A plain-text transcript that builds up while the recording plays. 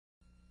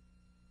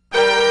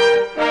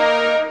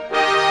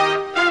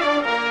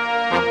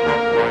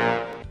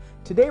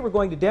Today we're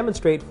going to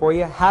demonstrate for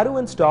you how to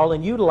install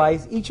and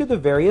utilize each of the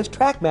various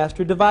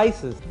TrackMaster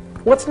devices.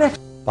 What's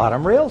next?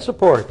 Bottom rail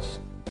supports.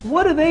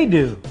 What do they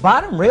do?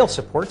 Bottom rail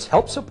supports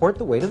help support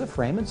the weight of the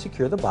frame and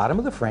secure the bottom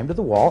of the frame to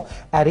the wall,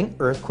 adding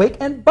earthquake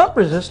and bump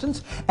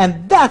resistance,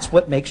 and that's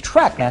what makes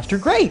TrackMaster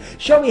great.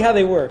 Show me how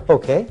they work.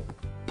 Okay.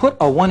 Put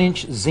a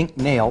 1-inch zinc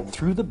nail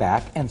through the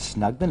back and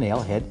snug the nail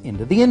head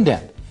into the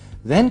indent.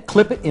 Then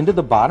clip it into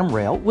the bottom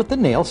rail with the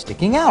nail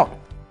sticking out.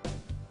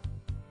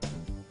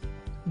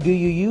 Do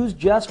you use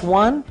just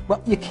one?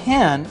 Well, you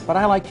can, but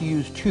I like to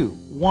use two,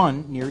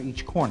 one near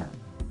each corner.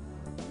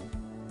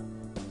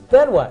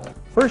 Then what?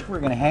 First, we're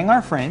going to hang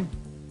our frame,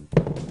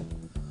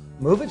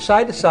 move it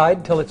side to side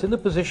until it's in the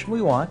position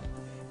we want,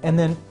 and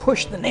then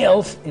push the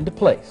nails into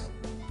place.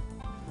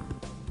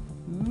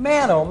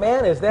 Man, oh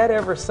man, is that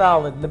ever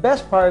solid. And the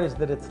best part is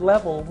that it's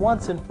level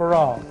once and for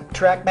all.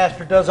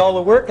 TrackMaster does all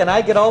the work and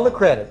I get all the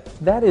credit.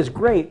 That is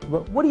great,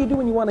 but what do you do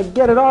when you want to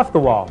get it off the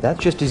wall? That's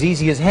just as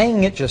easy as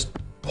hanging it. Just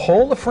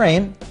pull the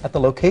frame at the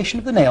location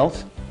of the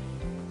nails.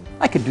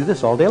 I could do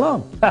this all day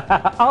long.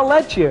 I'll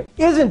let you.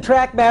 Isn't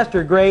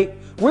TrackMaster great?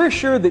 We're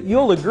sure that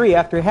you'll agree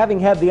after having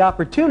had the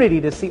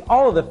opportunity to see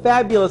all of the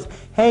fabulous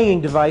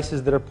hanging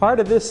devices that are part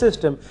of this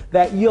system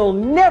that you'll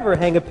never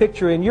hang a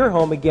picture in your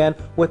home again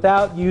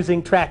without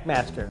using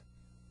TrackMaster.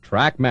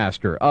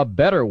 TrackMaster, a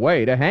better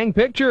way to hang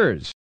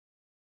pictures.